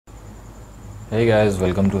Hey guys,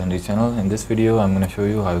 welcome to Henry's channel. In this video I'm going to show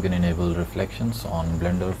you how you can enable reflections on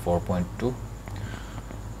Blender 4.2,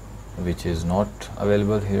 which is not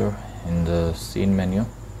available here in the scene menu.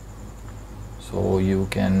 So you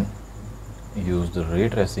can use the ray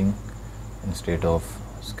tracing instead of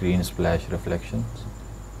screen splash reflections,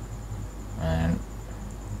 and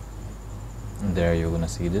there you're gonna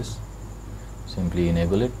see this. Simply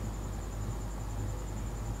enable it,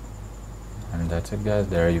 and that's it guys.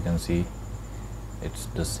 There you can see it's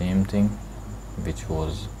the same thing which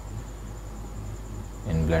was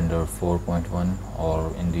in Blender 4.1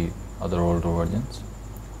 or in the other older versions.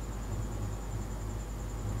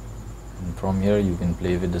 And from here you can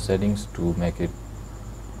play with the settings to make it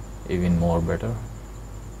even more better.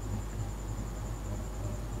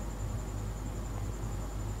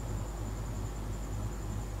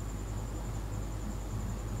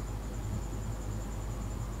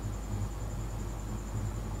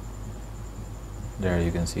 There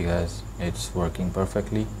you can see guys, it's working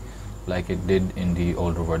perfectly like it did in the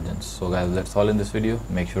older versions. So guys, that's all in this video.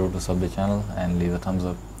 Make sure to sub the channel and leave a thumbs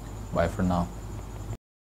up. Bye for now.